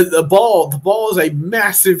on. The ball is a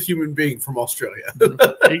massive human being from Australia.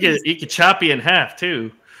 He could chop you in half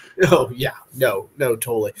too. Oh yeah, no,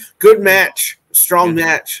 totally. Good match, strong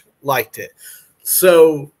match. Liked it.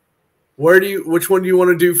 So. Which one do you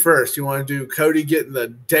want to do first? You want to do Cody getting the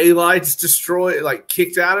daylights destroyed, like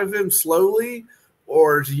kicked out of him slowly,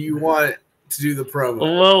 or do you want to do the promo?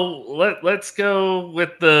 Well, let's go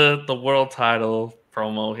with the world title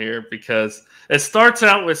promo here, because it starts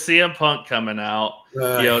out with CM Punk coming out,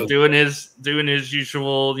 doing his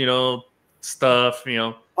usual, stuff,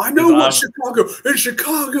 I know what Chicago. In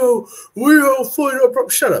Chicago, we'll fight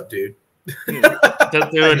up. Shut up, dude.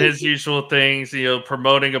 Doing his usual things,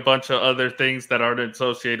 promoting a bunch of other things that aren't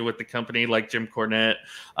associated with the company, like Jim Cornette.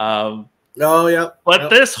 But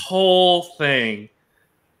this whole thing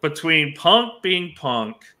between Punk being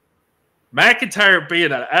Punk, McIntyre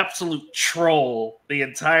being an absolute troll the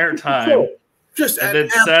entire time,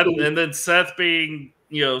 then Seth being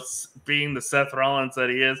being the Seth Rollins that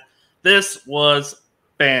he is, this was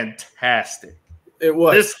fantastic. It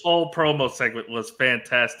was. This whole promo segment was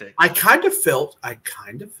fantastic. I kind of felt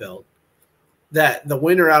that the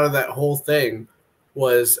winner out of that whole thing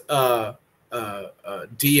was DM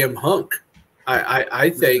Hunk. I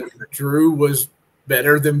think Drew was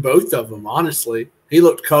better than both of them, honestly. He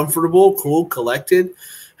looked comfortable, cool, collected.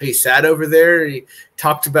 He sat over there and he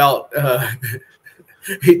talked about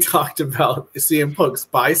CM Punk's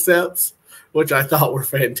biceps, which I thought were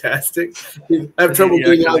fantastic. I have trouble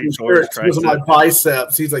getting out of these shirts because of my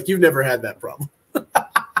biceps. He's like, you've never had that problem.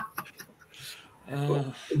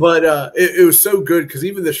 But it was so good because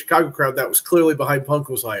even the Chicago crowd that was clearly behind Punk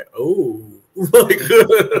was like, oh.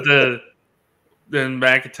 Then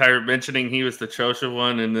McIntyre mentioning he was the chosen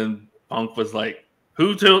one, and then Punk was like,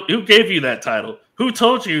 who gave you that title? Who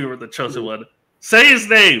told you were the chosen one? Say his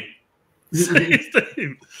name. Say his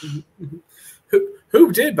name.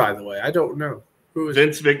 Who did, by the way? I don't know. Who was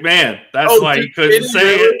Vince McMahon. That's why he couldn't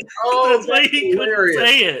say it. Oh, that's why he couldn't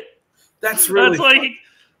say it. That's really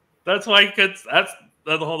That's why he could. That's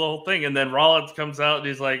the whole thing. And then Rollins comes out and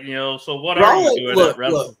he's like, so what are you doing at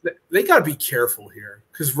Wrestle? Look, they got to be careful here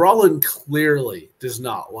because Rollins clearly does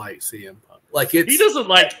not like CM Punk. Like he doesn't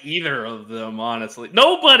like either of them, honestly.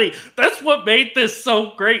 Nobody. That's what made this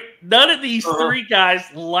so great. None of these three guys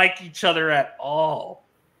like each other at all.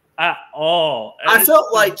 At all. And I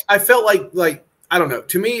felt like I don't know.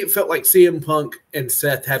 To me, it felt like CM Punk and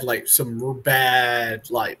Seth had like some bad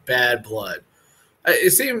blood.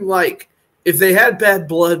 It seemed like if they had bad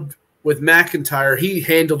blood with McIntyre, he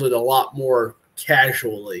handled it a lot more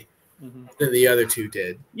casually than the other two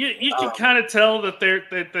did. You can kind of tell that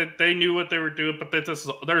they knew what they were doing, but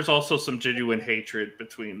there's also some genuine hatred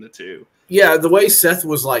between the two. Yeah, the way Seth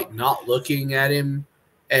was like not looking at him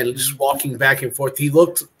and just walking back and forth, he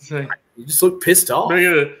just looked pissed off.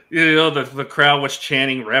 The crowd was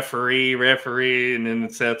chanting referee, and then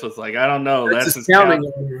Seth was like, I don't know. That's his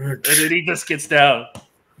counting. And then he just gets down.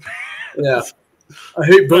 Yeah. I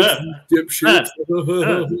hate both dipshits.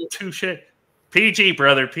 Touche. PG,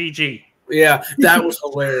 brother, PG. Yeah, that was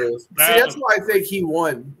hilarious. That's why I think he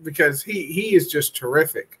won, because he is just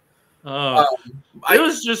terrific. It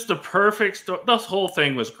was just the perfect story. This whole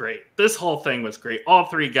thing was great. All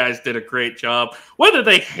three guys did a great job, whether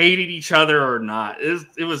they hated each other or not.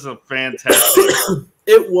 It was a fantastic.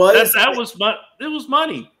 It was. It was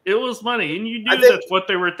money. It was money, and you knew that's what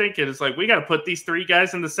they were thinking. It's like, we got to put these three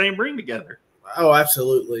guys in the same ring together. Oh,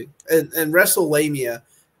 absolutely. And WrestleMania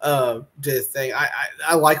did a thing.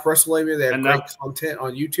 I like WrestleMania. They have great content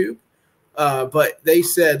on YouTube. But they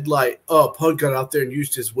said, like, Punk got out there and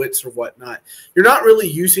used his wits or whatnot. You're not really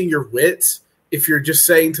using your wits if you're just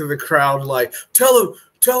saying to the crowd, like, tell him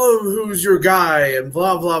who's your guy and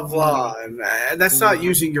blah, blah, blah. And that's not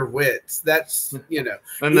using your wits. That's,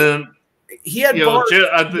 And then he had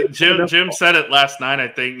Jim said it last night, I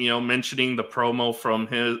think, mentioning the promo from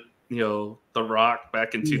his, The Rock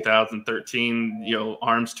back in 2013,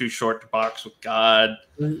 arms too short to box with God.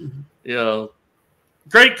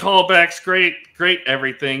 Great callbacks, great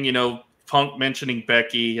everything. Punk mentioning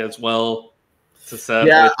Becky as well to Seth.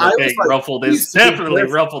 Yeah, ruffled his I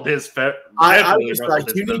was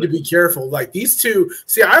like, you need to be careful. Like these two.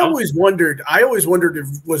 See, I always wondered if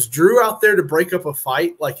was Drew out there to break up a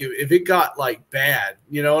fight. Like if it got like bad,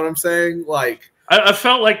 you know what I'm saying? Like I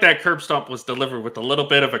felt like that curb stomp was delivered with a little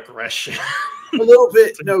bit of aggression. A little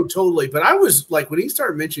bit, no, totally. But I was like, when he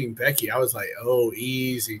started mentioning Becky, I was like, oh,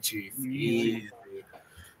 easy, Chief, easy.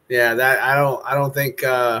 Yeah, that I don't think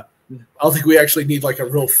we actually need like a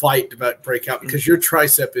real fight to break out because your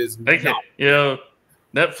tricep is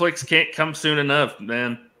Netflix can't come soon enough,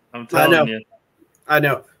 man. I'm telling you. I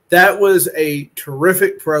know. That was a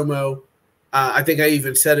terrific promo. I think I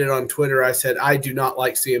even said it on Twitter. I said, I do not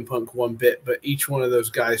like CM Punk one bit, but each one of those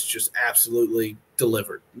guys just absolutely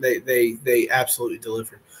delivered. They absolutely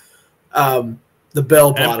delivered. The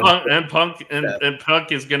bell bottom.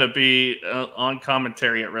 Punk is going to be on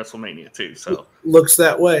commentary at WrestleMania too. So looks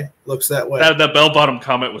that way. That bell bottom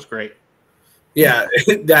comment was great. Yeah,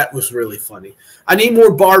 that was really funny. I need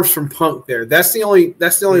more barbs from Punk there. That's the only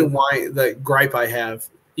the gripe I have.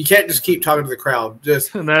 You can't just keep talking to the crowd.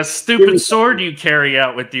 Just that stupid sword you carry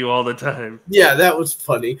out with you all the time. Yeah, that was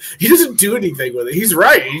funny. He doesn't do anything with it. He's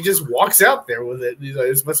right. He just walks out there with it. He's like,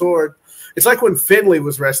 "It's my sword." It's like when Finlay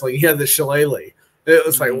was wrestling. He had the shillelagh. It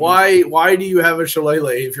was like, why do you have a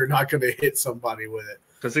shillelagh if you're not going to hit somebody with it?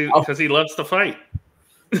 Because he loves to fight.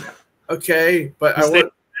 Okay, but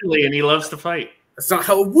and he loves to fight. That's not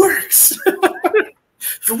how it works.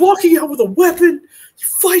 If you're walking out with a weapon, you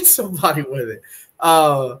fight somebody with it.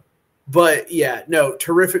 But yeah, no,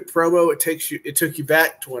 terrific promo. It took you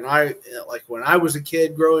back to when I was a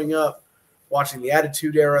kid growing up, watching the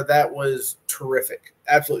Attitude Era. That was terrific.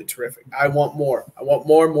 Absolutely terrific. I want more. I want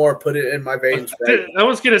more and more. Put it in my veins. I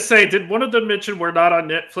was going to say, did one of them mention we're not on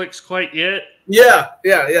Netflix quite yet? Yeah.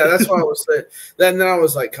 That's what I was saying. Then I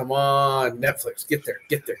was like, come on, Netflix, get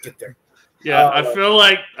there. Yeah, I feel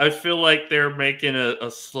like they're making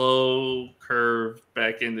a slow curve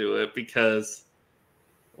back into it because,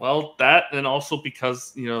 well, that and also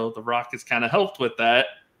because The Rock has kind of helped with that.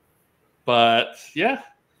 But yeah,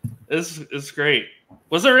 it's great.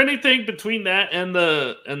 Was there anything between that and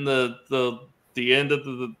the end of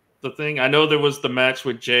the thing? I know there was the match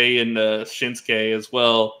with Jay and Shinsuke as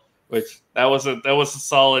well, which that was a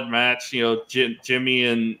solid match. Jimmy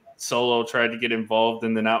and Solo tried to get involved,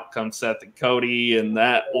 and then out comes Seth and Cody, and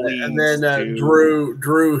that leads and then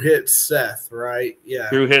Drew hits Seth, right? Yeah,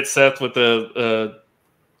 Drew hit Seth with a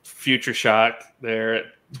future shock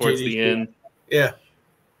there towards the end. Yeah.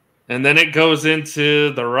 And then it goes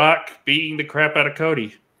into The Rock beating the crap out of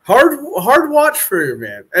Cody. Hard watch for you,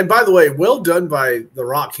 man. And by the way, well done by The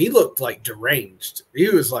Rock. He looked like deranged. He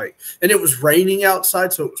was like, and it was raining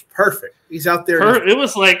outside, so it was perfect. He's out there. It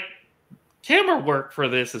was like camera work for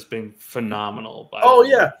this has been phenomenal.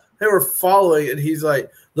 Yeah, they were following, and he's like,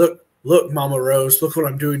 "Look, Mama Rose, look what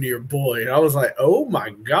I'm doing to your boy." And I was like, "Oh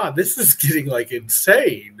my God, this is getting like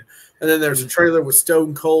insane." And then there's a trailer with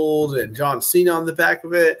Stone Cold and John Cena on the back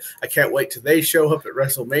of it. I can't wait till they show up at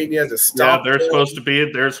WrestleMania to stop. Yeah,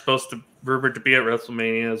 they're supposed to rumored to be at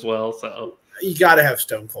WrestleMania as well. So you got to have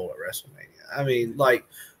Stone Cold at WrestleMania. I mean, like,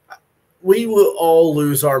 we will all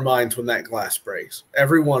lose our minds when that glass breaks.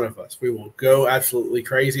 Every one of us. We will go absolutely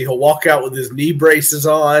crazy. He'll walk out with his knee braces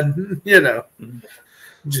on,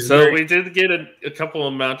 So we did get a couple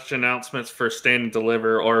of match announcements for Stand and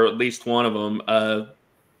Deliver, or at least one of them.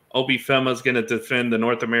 Obi Fema is going to defend the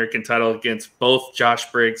North American title against both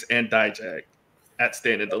Josh Briggs and Dijak at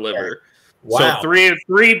Stand and Deliver. Wow. So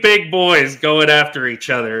three big boys going after each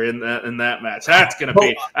other in that match. That's going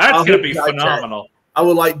to be phenomenal. I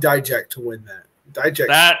would like Dijak to win that.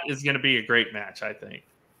 That is going to be a great match, I think.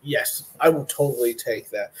 Yes, I will totally take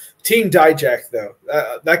that. Team Dijak, though,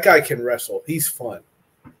 that guy can wrestle. He's fun.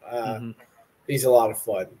 He's a lot of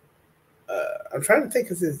fun. I'm trying to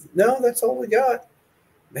think of his. No, that's all we got.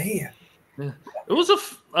 Man, it was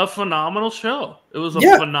a phenomenal show. It was a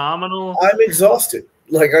phenomenal. I'm exhausted.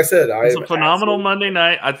 Like I said, it was a phenomenal Monday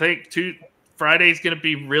night. I think Friday's going to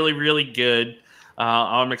be really, really good.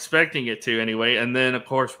 I'm expecting it to anyway. And then, of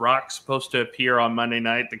course, Rock's supposed to appear on Monday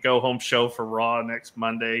night, the go-home show for Raw next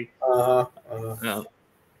Monday.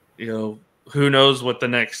 Who knows what the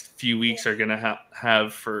next few weeks are going to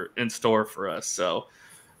have in store for us. So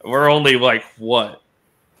we're only like, what,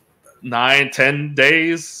 9-10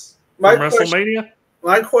 days from WrestleMania?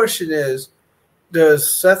 My question is,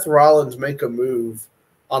 does Seth Rollins make a move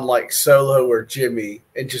on like Solo or Jimmy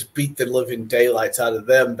and just beat the living daylights out of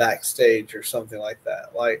them backstage or something like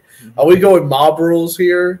that? Like, are we going mob rules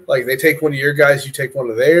here? Like, they take one of your guys, you take one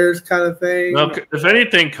of theirs kind of thing? No, if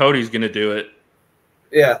anything, Cody's going to do it.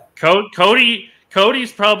 Yeah.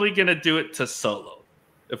 Cody's probably going to do it to Solo,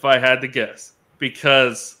 if I had to guess,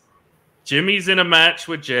 because Jimmy's in a match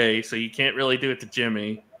with Jay, so you can't really do it to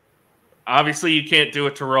Jimmy. Obviously, you can't do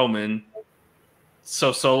it to Roman,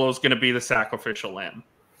 so Solo's going to be the sacrificial lamb,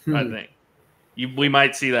 I think. We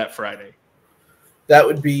might see that Friday. That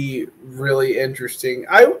would be really interesting.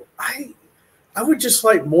 I would just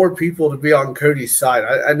like more people to be on Cody's side.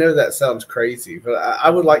 I know that sounds crazy, but I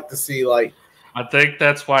would like to see, like... I think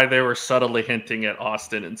that's why they were subtly hinting at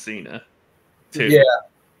Austin and Cena, too.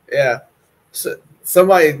 Yeah. So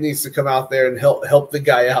somebody needs to come out there and help the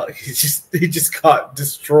guy out. He just got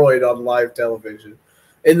destroyed on live television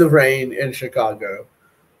in the rain in Chicago.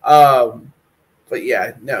 But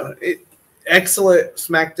yeah, no, excellent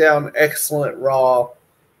SmackDown, excellent Raw.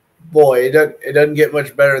 Boy, it doesn't get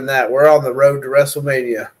much better than that. We're on the road to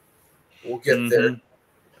WrestleMania. We'll get there.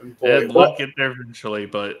 Boy, we'll get there eventually,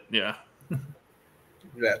 but yeah.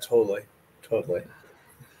 Yeah, totally.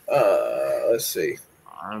 Let's see.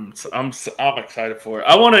 I'm excited for it.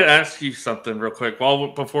 I want to ask you something real quick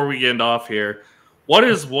before we end off here. What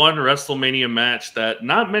is one WrestleMania match that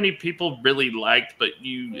not many people really liked, but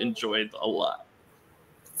you enjoyed a lot?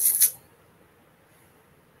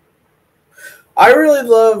 I really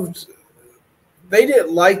loved. They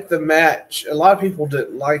didn't like the match. A lot of people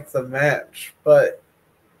didn't like the match, but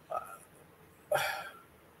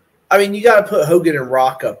I mean, you got to put Hogan and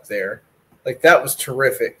Rock up there. Like, that was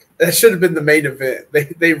terrific. That should have been the main event.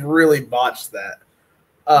 They really botched that.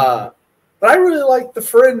 But I really liked the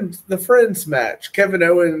Friends match, Kevin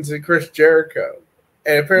Owens and Chris Jericho.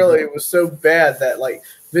 And apparently it was so bad that like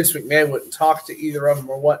Vince McMahon wouldn't talk to either of them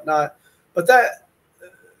or whatnot. But that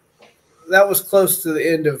was close to the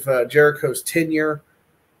end of Jericho's tenure,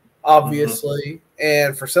 obviously.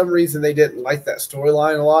 And for some reason they didn't like that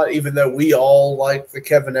storyline a lot, even though we all liked the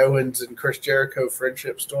Kevin Owens and Chris Jericho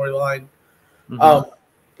friendship storyline.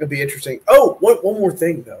 It'd be interesting. Oh, one more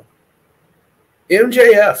thing though.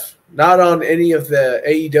 MJF, not on any of the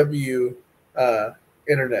AEW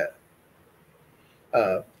internet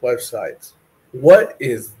websites. What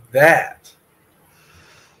is that?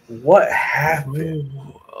 What happened?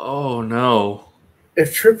 Oh, no.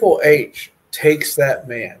 If Triple H takes that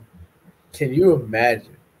man, can you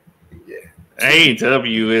imagine? Yeah.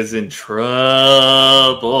 AEW is in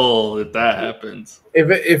trouble if that happens.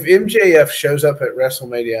 If MJF shows up at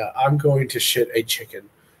WrestleMania, I'm going to shit a chicken.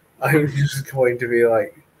 I'm just going to be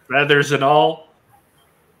like feathers and all.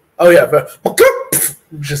 Oh yeah, but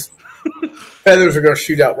just feathers are going to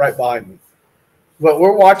shoot out right behind me. But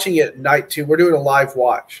we're watching it night 2. We're doing a live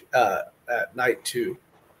watch at night 2.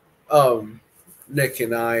 Nick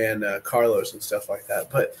and I and Carlos and stuff like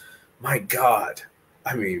that. But my God,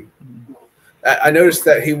 I mean, I noticed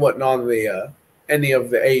that he wasn't on the any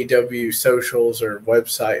of the AEW socials or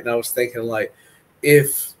website, and I was thinking like,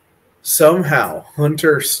 if somehow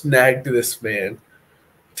Hunter snagged this man,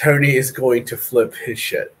 Tony is going to flip his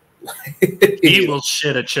shit. He will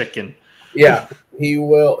shit a chicken. Yeah, he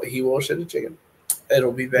will. He will shit a chicken.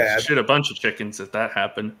 It'll be bad. Shit a bunch of chickens if that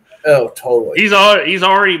happened. Oh, totally. He's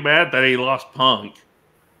already mad that he lost Punk.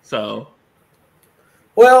 So,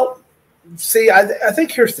 well, see, I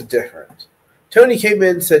think here's the difference. Tony came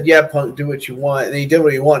in and said, "Yeah, Punk, do what you want," and he did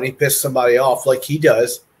what he wanted. And he pissed somebody off like he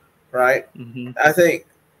does, right? I think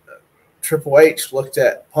Triple H looked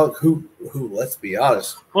at Punk, who let's be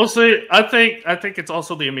honest. Well, see, I think it's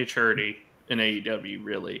also the immaturity in AEW,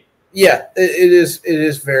 really. Yeah, it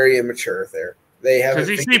is very immature there. They have because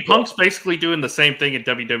you see Punk's basically doing the same thing in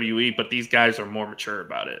WWE, but these guys are more mature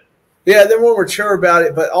about it. Yeah, they're more mature about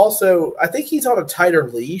it, but also I think he's on a tighter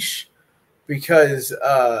leash because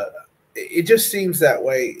it just seems that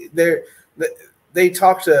way. They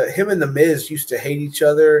talked to him and The Miz used to hate each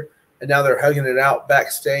other, and now they're hugging it out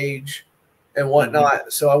backstage and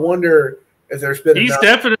whatnot. So I wonder if there's been he's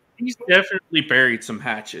definitely buried some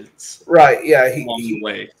hatchets. Right, yeah.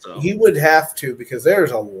 He would have to because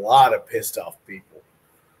there's a lot of pissed off people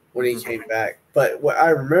when he came back. But what I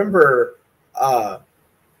remember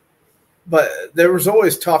but there was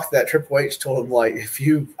always talk that Triple H told him like,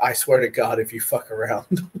 I swear to God, if you fuck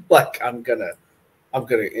around, like I'm gonna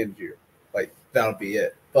end you. Like that'll be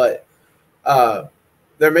it. But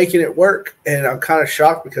they're making it work, and I'm kind of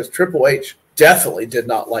shocked because Triple H definitely did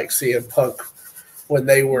not like CM Punk when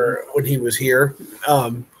he was here.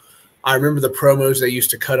 I remember the promos they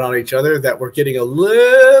used to cut on each other that were getting a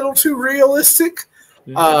little too realistic.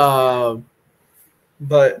 But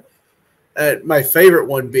my favorite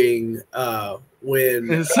one being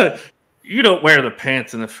when you don't wear the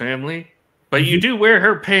pants in the family, but you do wear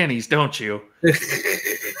her panties, don't you?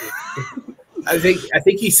 I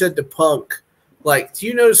think he said to Punk, like, do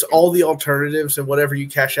you notice all the alternatives and whatever you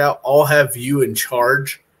cash out all have you in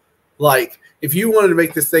charge? Like, if you wanted to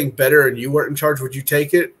make this thing better and you weren't in charge, would you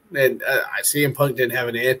take it? And I see him Punk didn't have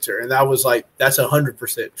an answer. And I was like, that's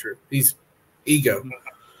 100% true. He's ego.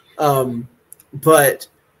 But,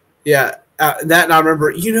 yeah, and I remember,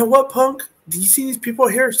 you know what, Punk? Do you see these people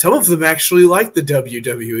here? Some of them actually like the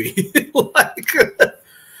WWE.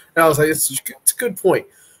 And I was like, it's a good point.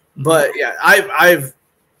 But, yeah,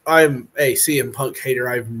 I'm a CM Punk hater.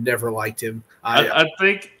 I've never liked him. I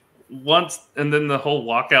think once, and then the whole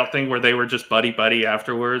walkout thing where they were just buddy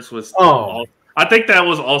afterwards was. I think that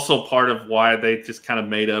was also part of why they just kind of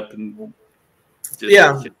made up and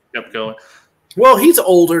just kept going. Well, he's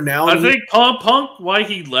older now. I think Punk, why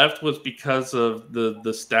he left was because of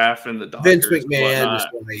the staff and the doctors. Vince McMahon is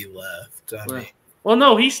why he left. Well,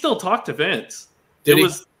 no, he still talked to Vince.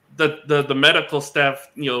 Was the medical staff,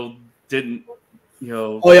 didn't.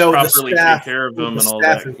 Properly take care of them and all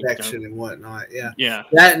that. Staff infection and whatnot. Yeah.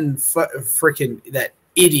 That and freaking that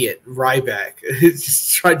idiot Ryback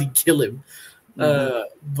just tried to kill him.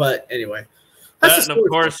 But anyway, and of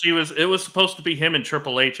course it was supposed to be him and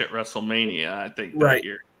Triple H at WrestleMania, I think, that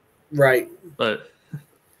year. Right. But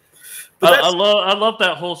I love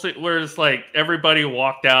that whole thing where it's like everybody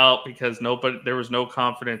walked out because there was no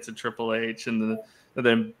confidence in Triple H, and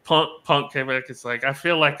then Punk came back. It's like, I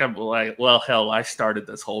feel like I'm like, well, hell, I started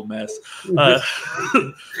this whole mess.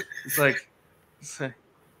 It's like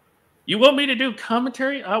You want me to do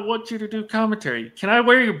commentary? I want you to do commentary. Can I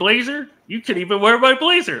wear your blazer? You can even wear my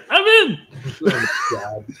blazer. I'm in. Oh,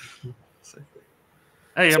 God.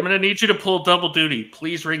 Hey, I'm going to need you to pull double duty.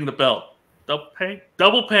 Please ring the bell. Double pay?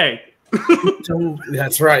 Double pay.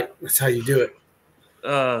 That's right. That's how you do it.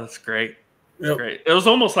 That's great. Yep. Great. It was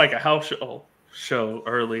almost like a house show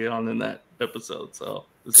early on in that episode. So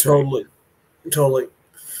totally.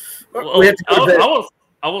 Well,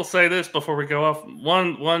 I will say this before we go off.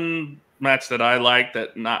 One match that I like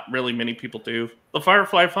that not really many people do: the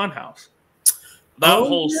Firefly Funhouse.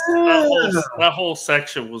 That whole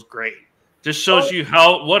section was great. Just shows you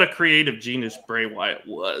what a creative genius Bray Wyatt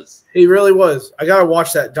was. He really was. I gotta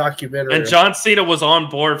watch that documentary. And John Cena was on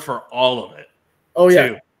board for all of it. Oh yeah,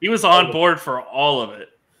 too. He was on board for all of it.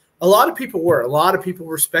 A lot of people were. A lot of people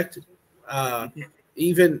respected him.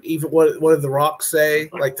 Even what did The Rock say?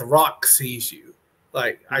 Like, The Rock sees you.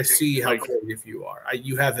 Like, I see how creative you are.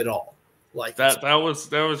 You have it all. Like that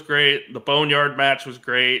was great. The Boneyard match was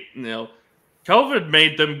great. You know, COVID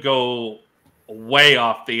made them go way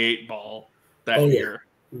off the 8 ball that year.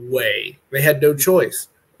 Way. They had no choice.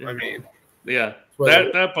 I mean, yeah.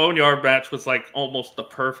 That Boneyard match was like almost the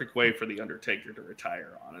perfect way for the Undertaker to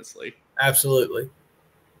retire, honestly. Absolutely.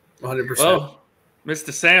 100%. Well,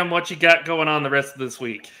 Mr. Sam, what you got going on the rest of this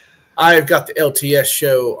week? I've got the LTS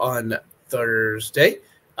show on Thursday.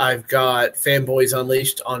 I've got Fanboys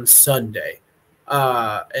Unleashed on Sunday.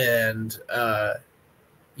 We'll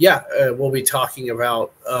be talking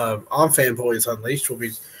about on Fanboys Unleashed. We'll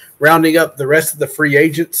be rounding up the rest of the free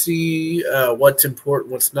agency, what's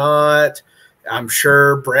important, what's not. I'm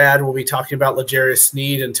sure Brad will be talking about L'Jarius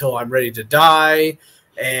Sneed until I'm ready to die.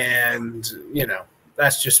 And, you know,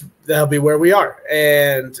 that'll be where we are.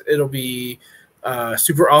 And it'll be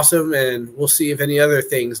super awesome. And we'll see if any other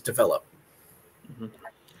things develop.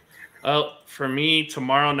 For me,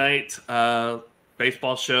 tomorrow night,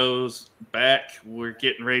 baseball show's back. We're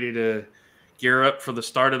getting ready to gear up for the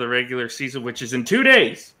start of the regular season, which is in 2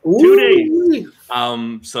 days. Ooh. 2 days.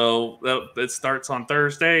 So it starts on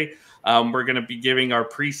Thursday. We're going to be giving our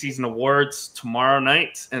preseason awards tomorrow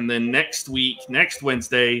night. And then next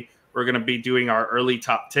Wednesday, we're going to be doing our early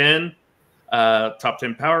top 10 power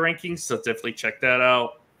rankings. So definitely check that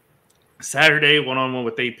out. Saturday, one-on-one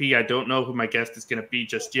with AP. I don't know who my guest is going to be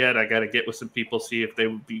just yet. I got to get with some people, see if they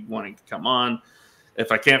would be wanting to come on.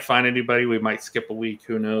 If I can't find anybody, we might skip a week.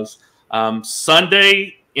 Who knows?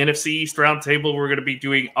 Sunday, NFC East Roundtable, we're going to be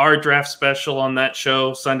doing our draft special on that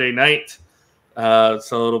show Sunday night.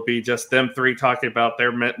 So it'll be just them three talking about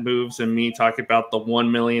their moves and me talking about the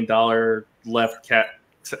 $1 million left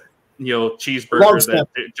cheeseburger that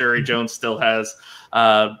Jerry Jones still has.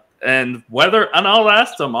 And I'll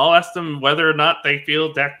ask them whether or not they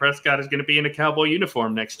feel Dak Prescott is going to be in a Cowboy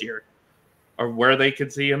uniform next year, or where they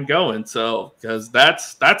could see him going. So, because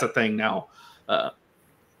that's a thing now.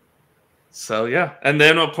 So yeah, and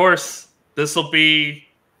then of course this will be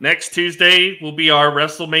next Tuesday. Will be our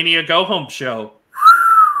WrestleMania Go Home show.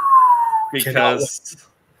 Because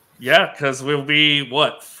we'll be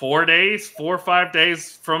 4 or 5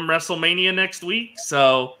 days from WrestleMania next week.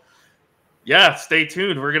 So. Yeah, stay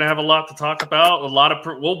tuned. We're going to have a lot to talk about.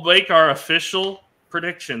 We'll make our official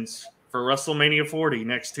predictions for WrestleMania 40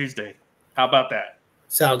 next Tuesday. How about that?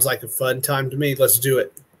 Sounds like a fun time to me. Let's do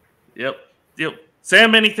it. Yep.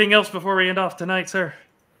 Sam, anything else before we end off tonight, sir?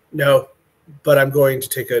 No, but I'm going to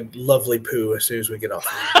take a lovely poo as soon as we get off.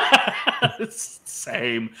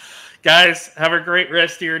 Same. Guys, have a great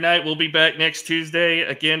rest of your night. We'll be back next Tuesday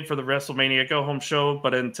again for the WrestleMania Go Home show.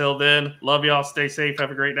 But until then, love y'all. Stay safe. Have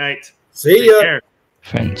a great night. See ya.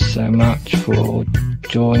 Thanks so much for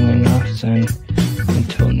joining us, and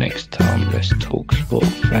until next time, let's talk sport,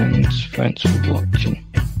 fans. Thanks for watching.